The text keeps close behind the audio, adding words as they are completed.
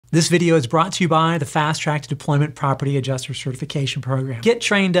This video is brought to you by the Fast Track to Deployment Property Adjuster Certification Program. Get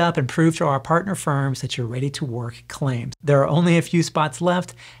trained up and prove to our partner firms that you're ready to work claims. There are only a few spots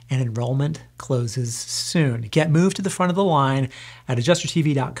left and enrollment closes soon. Get moved to the front of the line at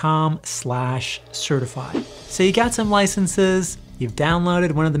adjustertv.com/certified. So you got some licenses, you've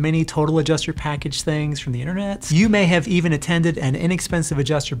downloaded one of the many total adjuster package things from the internet. You may have even attended an inexpensive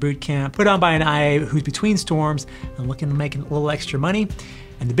adjuster boot camp put on by an IA who's between storms and looking to make a little extra money.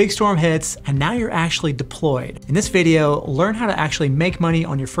 And the big storm hits, and now you're actually deployed. In this video, learn how to actually make money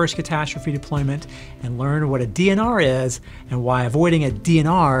on your first catastrophe deployment and learn what a DNR is and why avoiding a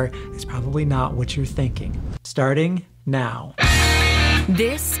DNR is probably not what you're thinking. Starting now.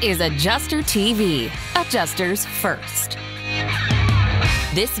 This is Adjuster TV, Adjusters First.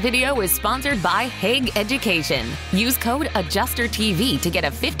 This video is sponsored by Hague Education. Use code AdjusterTV to get a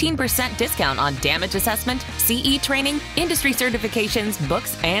 15% discount on damage assessment, CE training, industry certifications,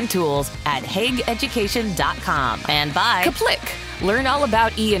 books, and tools at hagueeducation.com. And by Kaplick. Learn all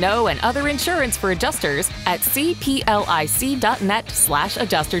about E&O and other insurance for adjusters at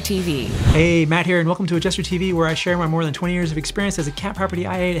cplic.net/AdjusterTV. Hey, Matt here, and welcome to Adjuster TV, where I share my more than 20 years of experience as a cat property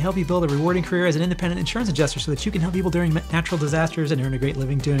IA to help you build a rewarding career as an independent insurance adjuster so that you can help people during natural disasters and earn a great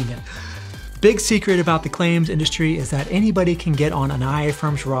living doing it. Big secret about the claims industry is that anybody can get on an IA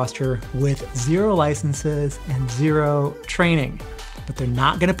firm's roster with 0 licenses and 0 training. But they're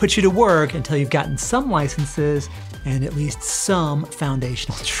not gonna put you to work until you've gotten some licenses and at least some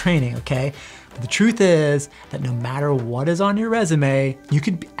foundational training, okay? But the truth is that no matter what is on your resume, you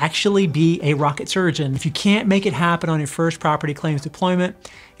could actually be a rocket surgeon. If you can't make it happen on your first property claims deployment,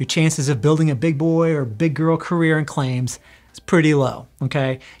 your chances of building a big boy or big girl career in claims is pretty low,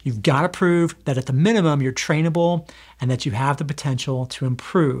 okay? You've got to prove that at the minimum you're trainable and that you have the potential to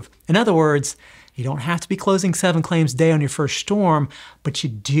improve. In other words, you don't have to be closing 7 claims a day on your first storm, but you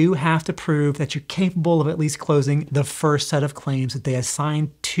do have to prove that you're capable of at least closing the first set of claims that they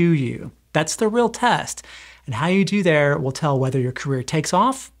assign to you. That's the real test. And how you do there will tell whether your career takes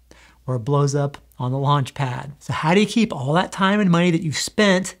off or blows up on the launch pad. So how do you keep all that time and money that you've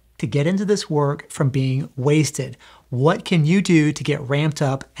spent to get into this work from being wasted? What can you do to get ramped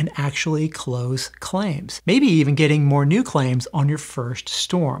up and actually close claims? Maybe even getting more new claims on your first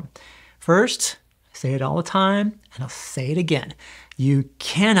storm. First, I say it all the time, and I'll say it again. You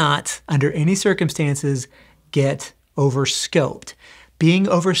cannot, under any circumstances, get overscoped. Being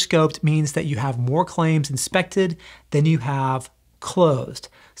overscoped means that you have more claims inspected than you have closed.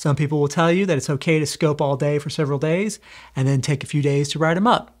 Some people will tell you that it's okay to scope all day for several days and then take a few days to write them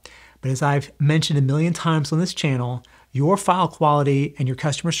up. But as I've mentioned a million times on this channel, your file quality and your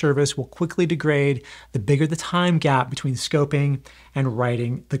customer service will quickly degrade the bigger the time gap between scoping and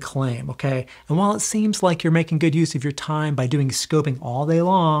writing the claim, okay? And while it seems like you're making good use of your time by doing scoping all day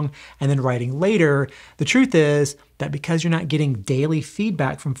long and then writing later, the truth is that because you're not getting daily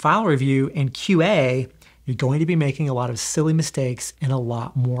feedback from file review and QA, you're going to be making a lot of silly mistakes in a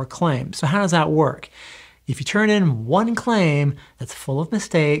lot more claims. So how does that work? If you turn in one claim that's full of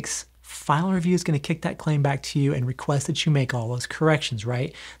mistakes, file review is going to kick that claim back to you and request that you make all those corrections,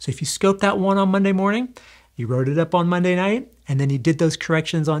 right? So if you scoped that one on Monday morning, you wrote it up on Monday night, and then you did those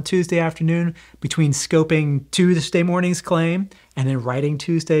corrections on Tuesday afternoon between scoping Tuesday morning's claim and then writing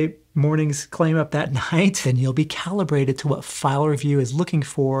Tuesday morning's claim up that night, then you'll be calibrated to what file review is looking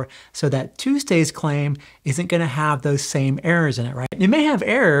for so that Tuesday's claim isn't going to have those same errors in it, right? It may have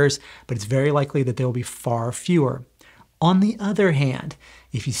errors, but it's very likely that there will be far fewer. On the other hand,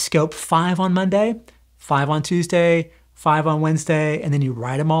 if you scope 5 on Monday, 5 on Tuesday, 5 on Wednesday, and then you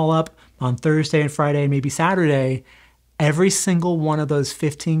write them all up on Thursday and Friday and maybe Saturday, every single one of those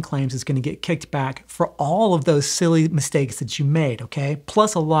 15 claims is going to get kicked back for all of those silly mistakes that you made, okay?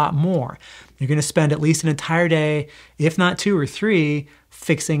 Plus a lot more. You're going to spend at least an entire day, if not 2 or 3,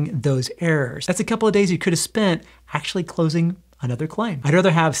 fixing those errors. That's a couple of days you could have spent actually closing another claim. I'd rather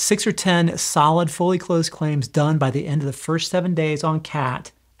have 6 or 10 solid, fully closed claims done by the end of the first 7 days on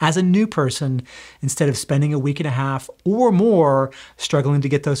CAT as a new person instead of spending a week and a half or more struggling to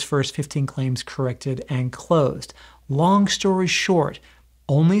get those first 15 claims corrected and closed. Long story short,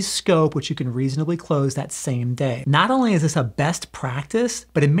 only scope what you can reasonably close that same day. Not only is this a best practice,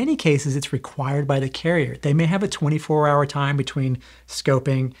 but in many cases it's required by the carrier. They may have a 24-hour time between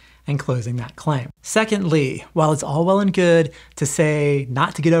scoping and closing that claim. Secondly, while it's all well and good to say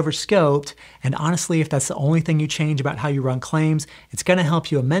not to get overscoped, and honestly, if that's the only thing you change about how you run claims, it's gonna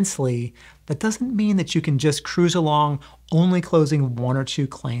help you immensely, that doesn't mean that you can just cruise along only closing 1 or 2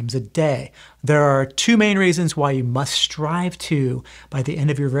 claims a day. There are 2 main reasons why you must strive to, by the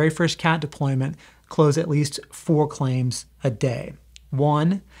end of your very first CAT deployment, close at least 4 claims a day.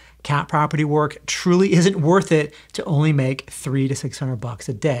 One, cat property work truly isn't worth it to only make $300 to $600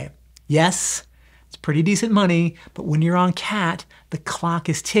 a day. Yes, it's pretty decent money, but when you're on cat, the clock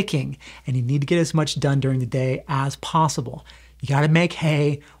is ticking and you need to get as much done during the day as possible. You gotta make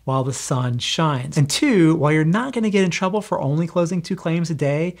hay while the sun shines. And two, while you're not gonna get in trouble for only closing 2 claims a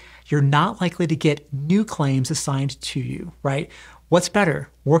day, you're not likely to get new claims assigned to you, right? What's better,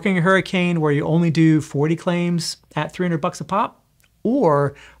 working a hurricane where you only do 40 claims at $300 a pop?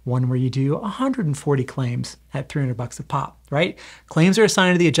 Or one where you do 140 claims at $300 a pop, right? Claims are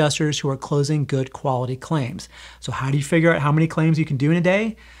assigned to the adjusters who are closing good quality claims. So how do you figure out how many claims you can do in a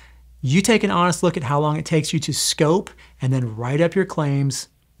day? You take an honest look at how long it takes you to scope and then write up your claims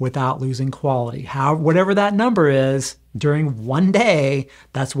without losing quality. Whatever that number is during one day,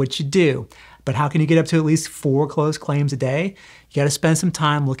 that's what you do. But how can you get up to at least 4 closed claims a day? You gotta spend some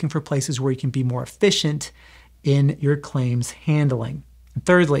time looking for places where you can be more efficient in your claims handling. And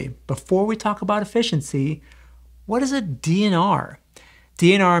thirdly, before we talk about efficiency, what is a DNR?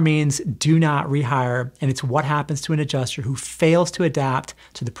 DNR means do not rehire, and it's what happens to an adjuster who fails to adapt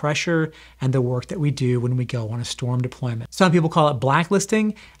to the pressure and the work that we do when we go on a storm deployment. Some people call it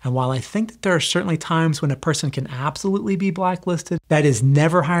blacklisting, and while I think that there are certainly times when a person can absolutely be blacklisted, that is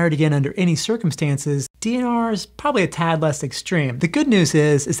never hired again under any circumstances, DNR is probably a tad less extreme. The good news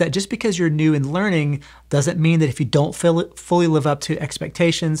is that just because you're new in learning doesn't mean that if you don't fully live up to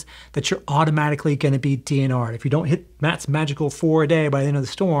expectations that you're automatically going to be DNR'd. If you don't hit Matt's magical 4 a day by the end of the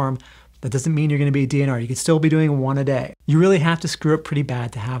storm, that doesn't mean you're going to be DNR. You can still be doing 1 a day. You really have to screw up pretty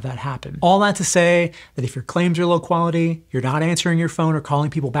bad to have that happen. All that to say that if your claims are low quality, you're not answering your phone or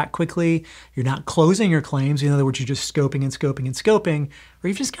calling people back quickly, you're not closing your claims, in other words, you're just scoping and scoping and scoping, or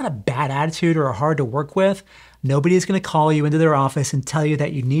you've just got a bad attitude or are hard to work with, nobody's going to call you into their office and tell you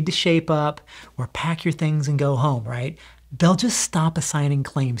that you need to shape up or pack your things and go home, right? They'll just stop assigning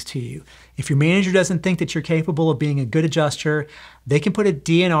claims to you. If your manager doesn't think that you're capable of being a good adjuster, they can put a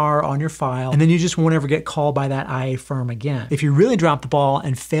DNR on your file and then you just won't ever get called by that IA firm again. If you really drop the ball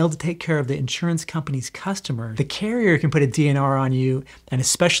and fail to take care of the insurance company's customer, the carrier can put a DNR on you, and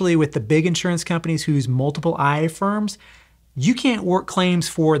especially with the big insurance companies who use multiple IA firms, you can't work claims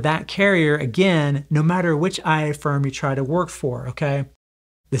for that carrier again, no matter which IA firm you try to work for, okay?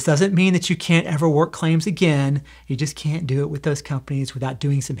 This doesn't mean that you can't ever work claims again. You just can't do it with those companies without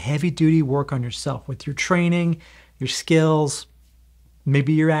doing some heavy duty work on yourself with your training, your skills,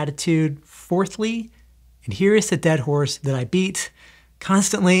 maybe your attitude. Fourthly, and here is the dead horse that I beat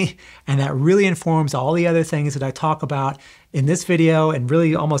constantly, and that really informs all the other things that I talk about in this video and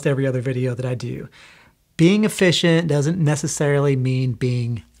really almost every other video that I do. Being efficient doesn't necessarily mean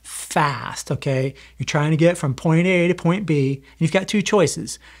being fast, okay? You're trying to get from point A to point B, and you've got 2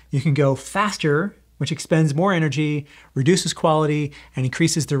 choices. You can go faster, which expends more energy, reduces quality, and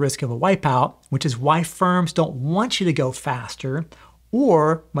increases the risk of a wipeout, which is why firms don't want you to go faster.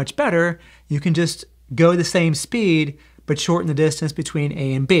 Or, much better, you can just go the same speed, but shorten the distance between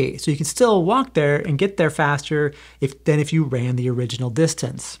A and B. So you can still walk there and get there faster than if you ran the original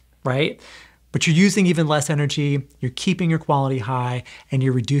distance, right? But you're using even less energy, you're keeping your quality high, and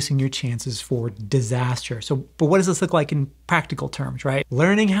you're reducing your chances for disaster. But what does this look like in practical terms, right?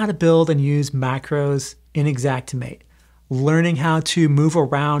 Learning how to build and use macros in Xactimate. Learning how to move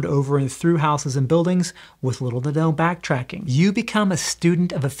around over and through houses and buildings with little to no backtracking. You become a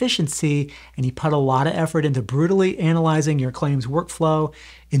student of efficiency and you put a lot of effort into brutally analyzing your claims workflow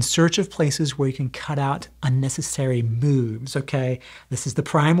in search of places where you can cut out unnecessary moves, okay? This is the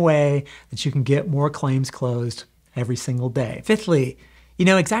prime way that you can get more claims closed every single day. Fifthly,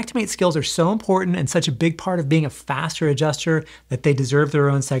 Xactimate skills are so important and such a big part of being a faster adjuster that they deserve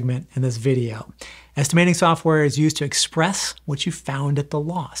their own segment in this video. Estimating software is used to express what you found at the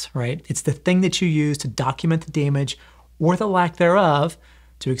loss, right? It's the thing that you use to document the damage or the lack thereof,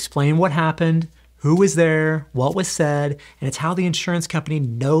 to explain what happened, who was there, what was said, and it's how the insurance company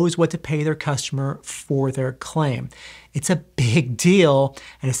knows what to pay their customer for their claim. It's a big deal,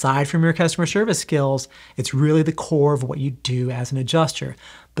 and aside from your customer service skills, it's really the core of what you do as an adjuster.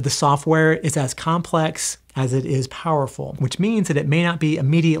 But the software is as complex as it is powerful, which means that it may not be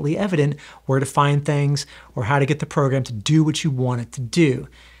immediately evident where to find things or how to get the program to do what you want it to do.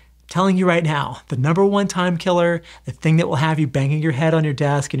 Telling you right now, the #1 time killer, the thing that will have you banging your head on your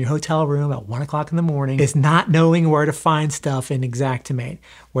desk in your hotel room at 1 o'clock in the morning, is not knowing where to find stuff in Xactimate,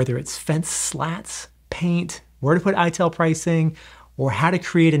 whether it's fence slats, paint, where to put ITEL pricing, or how to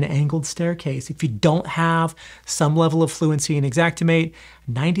create an angled staircase. If you don't have some level of fluency in Xactimate,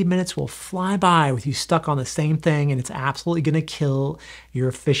 90 minutes will fly by with you stuck on the same thing, and it's absolutely gonna kill your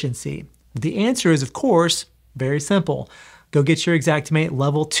efficiency. The answer is, of course, very simple. go get your Xactimate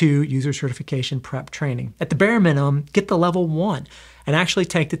Level 2 user certification prep training. At the bare minimum, get the Level 1 and actually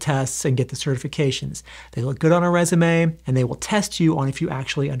take the tests and get the certifications. They look good on a resume, and they will test you on if you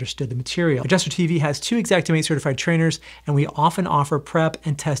actually understood the material. Adjuster TV has 2 Xactimate certified trainers, and we often offer prep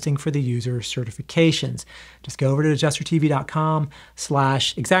and testing for the user certifications. Just go over to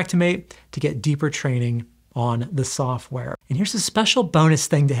adjustertv.com/Xactimate to get deeper training on the software. And here's a special bonus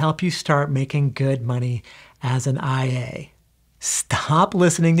thing to help you start making good money as an IA. Stop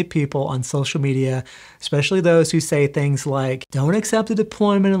listening to people on social media, especially those who say things like, don't accept a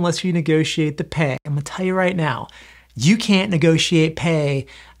deployment unless you negotiate the pay. I'm gonna tell you right now, you can't negotiate pay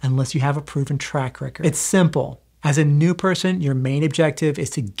unless you have a proven track record. It's simple. As a new person, your main objective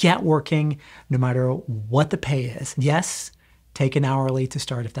is to get working no matter what the pay is. Yes, take an hourly to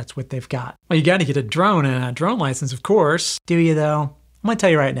start if that's what they've got. Well, you gotta get a drone and a drone license, of course. Do you though? I'm gonna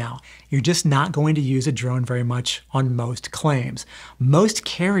tell you right now, you're just not going to use a drone very much on most claims. Most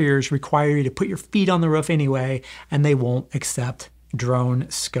carriers require you to put your feet on the roof anyway, and they won't accept drone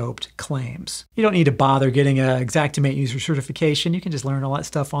scoped claims. You don't need to bother getting a Xactimate user certification. You can just learn all that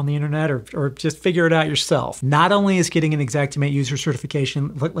stuff on the internet or just figure it out yourself. Not only is getting an Xactimate user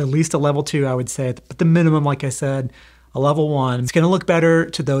certification, at least a level 2, I would say, but the minimum, like I said, a level 1. It's gonna look better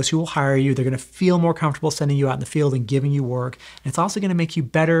to those who will hire you. They're gonna feel more comfortable sending you out in the field and giving you work. And it's also gonna make you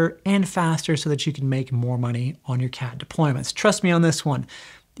better and faster so that you can make more money on your CAT deployments. Trust me on this one.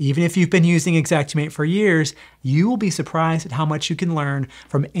 Even if you've been using Xactimate for years, you will be surprised at how much you can learn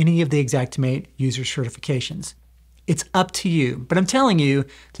from any of the Xactimate user certifications. It's up to you, but I'm telling you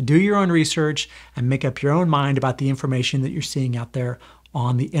to do your own research and make up your own mind about the information that you're seeing out there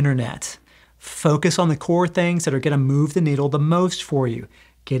on the internet. Focus on the core things that are gonna move the needle the most for you.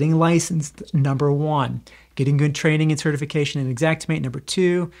 Getting licensed, number 1. Getting good training and certification in Xactimate, number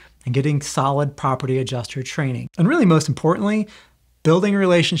 2. And getting solid property adjuster training. And really most importantly, building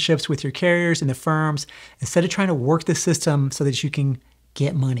relationships with your carriers and the firms instead of trying to work the system so that you can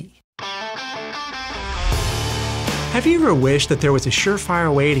get money. Have you ever wished that there was a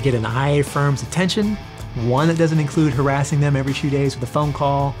surefire way to get an IA firm's attention? One that doesn't include harassing them every 2 days with a phone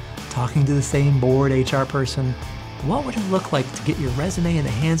call, talking to the same bored HR person? What would it look like to get your resume in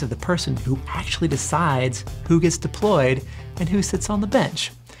the hands of the person who actually decides who gets deployed and who sits on the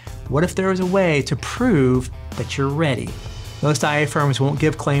bench? What if there was a way to prove that you're ready? Most IA firms won't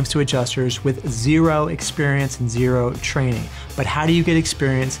give claims to adjusters with 0 experience and 0 training. But how do you get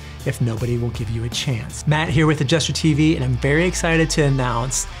experience if nobody will give you a chance? Matt here with Adjuster TV, and I'm very excited to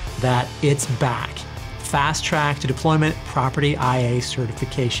announce that it's back. Fast Track to Deployment Property IA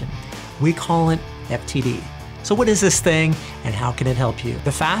Certification. We call it FTD. So what is this thing and how can it help you?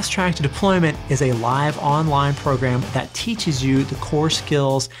 The Fast Track to Deployment is a live online program that teaches you the core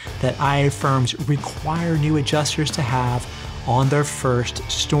skills that IA firms require new adjusters to have on their first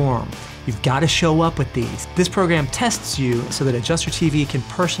storm. You've got to show up with these. This program tests you so that Adjuster TV can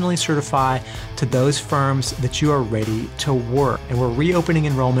personally certify to those firms that you are ready to work. And we're reopening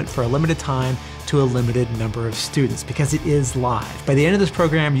enrollment for a limited time to a limited number of students because it is live. By the end of this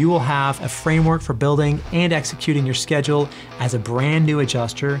program, you will have a framework for building and executing your schedule as a brand new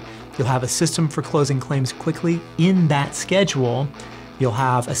adjuster. You'll have a system for closing claims quickly in that schedule. You'll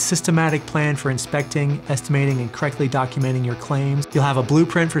have a systematic plan for inspecting, estimating, and correctly documenting your claims. You'll have a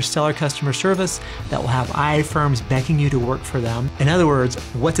blueprint for stellar customer service that will have IA firms begging you to work for them. In other words,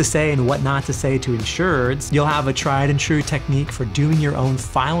 what to say and what not to say to insureds. You'll have a tried and true technique for doing your own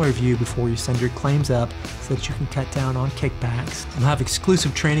file review before you send your claims up so that you can cut down on kickbacks. You'll have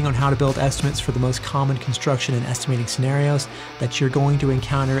exclusive training on how to build estimates for the most common construction and estimating scenarios that you're going to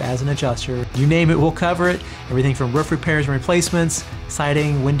encounter as an adjuster. You name it, we'll cover it. Everything from roof repairs and replacements,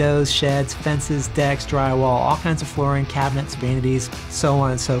 siding, windows, sheds, fences, decks, drywall, all kinds of flooring, cabinets, vanities, so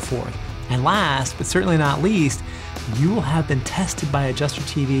on and so forth. And last, but certainly not least, you will have been tested by Adjuster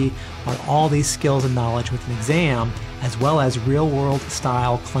TV on all these skills and knowledge with an exam, as well as real-world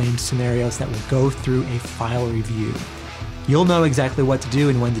style claim scenarios that will go through a file review. You'll know exactly what to do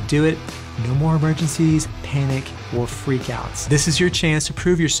and when to do it. No more emergencies, panic, or freakouts. This is your chance to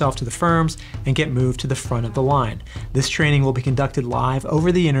prove yourself to the firms and get moved to the front of the line. This training will be conducted live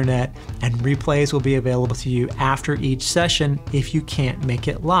over the internet, and replays will be available to you after each session if you can't make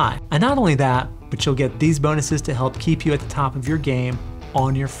it live. And not only that, but you'll get these bonuses to help keep you at the top of your game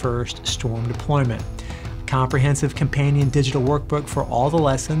on your first storm deployment. A comprehensive companion digital workbook for all the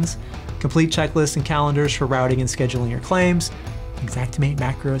lessons, complete checklists and calendars for routing and scheduling your claims, Xactimate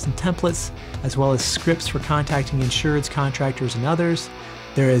macros and templates, as well as scripts for contacting insureds, contractors, and others.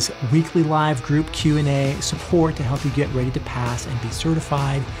 There is weekly live group Q&A support to help you get ready to pass and be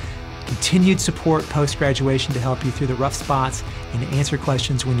certified. continued support post-graduation to help you through the rough spots and answer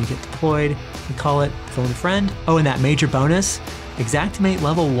questions when you get deployed. We call it phone a friend. Oh, and that major bonus, Xactimate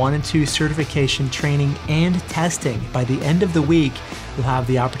Level 1 and 2 certification training and testing. By the end of the week, you'll have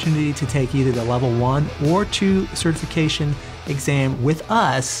the opportunity to take either the Level 1 or 2 certification exam with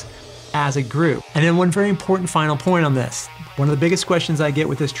us as a group. And then one very important final point on this. One of the biggest questions I get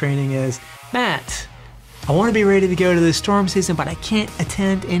with this training is, Matt, I want to be ready to go to the storm season, but I can't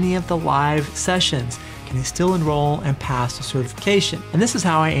attend any of the live sessions. Can I still enroll and pass the certification? And this is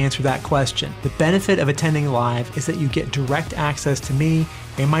how I answer that question. The benefit of attending live is that you get direct access to me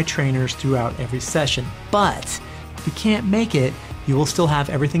and my trainers throughout every session. But if you can't make it, you will still have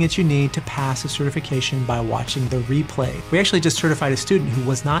everything that you need to pass the certification by watching the replay. We actually just certified a student who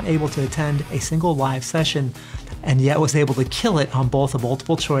was not able to attend a single live session and yet was able to kill it on both the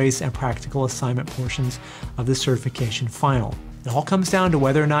multiple choice and practical assignment portions of the certification final. It all comes down to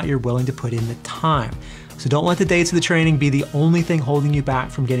whether or not you're willing to put in the time. So don't let the dates of the training be the only thing holding you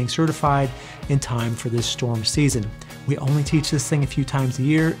back from getting certified in time for this storm season. We only teach this thing a few times a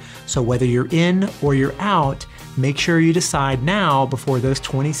year, so whether you're in or you're out, make sure you decide now before those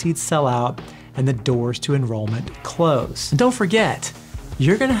 20 seats sell out and the doors to enrollment close. And don't forget,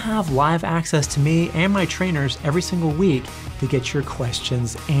 you're gonna have live access to me and my trainers every single week to get your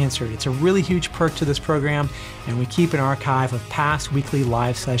questions answered. It's a really huge perk to this program, and we keep an archive of past weekly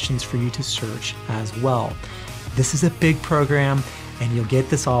live sessions for you to search as well. This is a big program, and you'll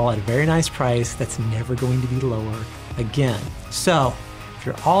get this all at a very nice price that's never going to be lower again. So, if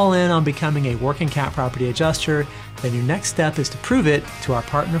you're all in on becoming a working cat property adjuster, then your next step is to prove it to our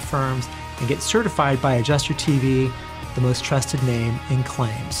partner firms and get certified by Adjuster TV, the most trusted name in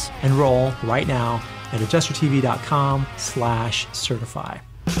claims. Enroll right now at adjustertv.com/certify.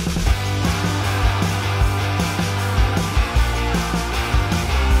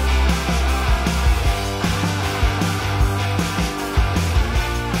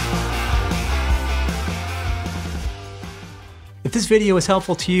 If this video was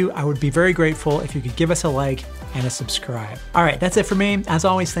helpful to you, I would be very grateful if you could give us a like and a subscribe. All right, that's it for me. As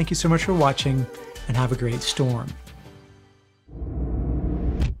always, thank you so much for watching, and have a great storm.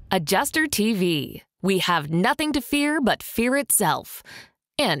 Adjuster TV. We have nothing to fear but fear itself.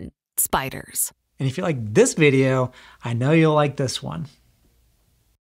 And spiders. And if you like this video, I know you'll like this one.